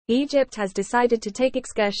Egypt has decided to take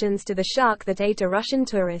excursions to the shark that ate a Russian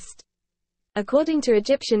tourist. According to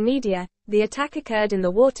Egyptian media, the attack occurred in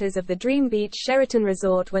the waters of the Dream Beach Sheraton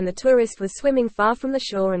Resort when the tourist was swimming far from the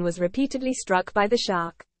shore and was repeatedly struck by the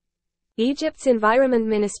shark. Egypt's Environment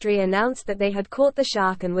Ministry announced that they had caught the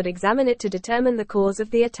shark and would examine it to determine the cause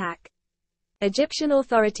of the attack. Egyptian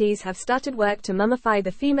authorities have started work to mummify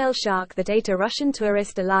the female shark that ate a Russian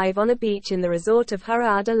tourist alive on a beach in the resort of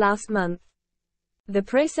Hurghada last month. The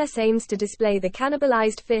process aims to display the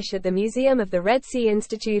cannibalized fish at the Museum of the Red Sea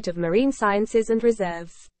Institute of Marine Sciences and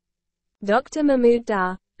Reserves. Dr. Mahmoud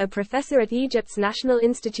Dar, a professor at Egypt's National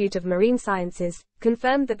Institute of Marine Sciences,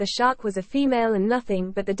 confirmed that the shark was a female and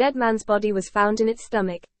nothing but the dead man's body was found in its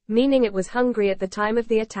stomach, meaning it was hungry at the time of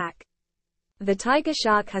the attack. The tiger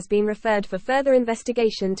shark has been referred for further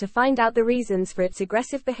investigation to find out the reasons for its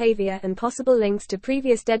aggressive behavior and possible links to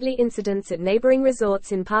previous deadly incidents at neighboring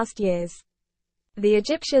resorts in past years. The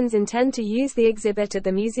Egyptians intend to use the exhibit at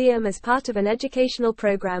the museum as part of an educational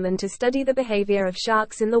program and to study the behavior of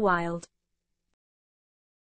sharks in the wild.